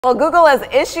Well, Google has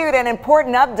issued an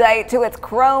important update to its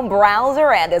Chrome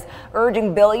browser and is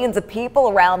urging billions of people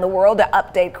around the world to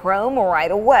update Chrome right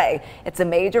away. It's a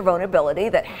major vulnerability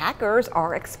that hackers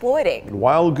are exploiting.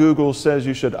 While Google says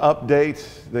you should update,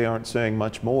 they aren't saying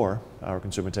much more. Our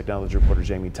consumer technology reporter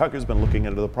Jamie Tucker has been looking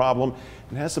into the problem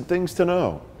and has some things to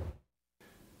know.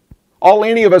 All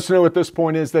any of us know at this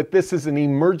point is that this is an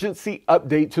emergency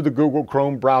update to the Google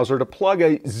Chrome browser to plug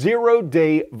a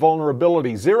zero-day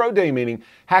vulnerability. Zero-day meaning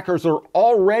hackers are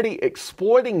already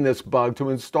exploiting this bug to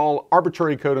install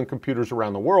arbitrary code on computers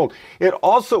around the world. It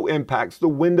also impacts the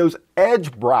Windows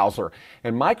Edge browser,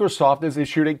 and Microsoft has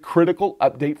issued a critical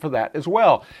update for that as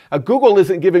well. Google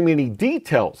isn't giving me any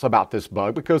details about this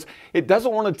bug because it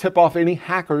doesn't want to tip off any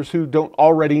hackers who don't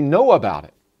already know about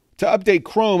it. To update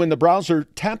Chrome in the browser,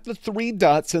 tap the three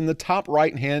dots in the top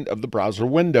right hand of the browser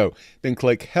window. Then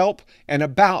click Help and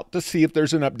About to see if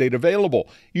there's an update available.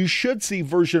 You should see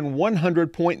version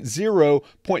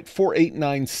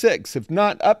 100.0.4896. If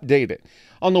not, update it.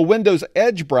 On the Windows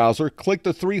Edge browser, click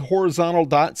the three horizontal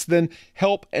dots, then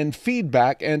Help and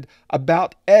Feedback and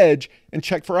About Edge and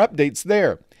check for updates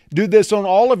there. Do this on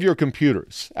all of your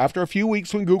computers. After a few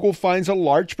weeks, when Google finds a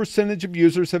large percentage of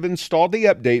users have installed the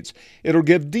updates, it'll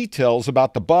give details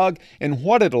about the bug and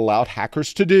what it allowed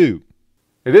hackers to do.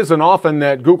 It isn't often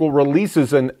that Google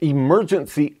releases an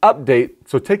emergency update,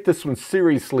 so take this one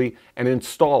seriously and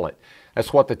install it.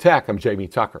 That's What the Tech. I'm Jamie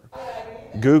Tucker.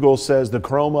 Google says the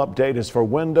Chrome update is for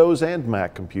Windows and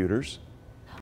Mac computers.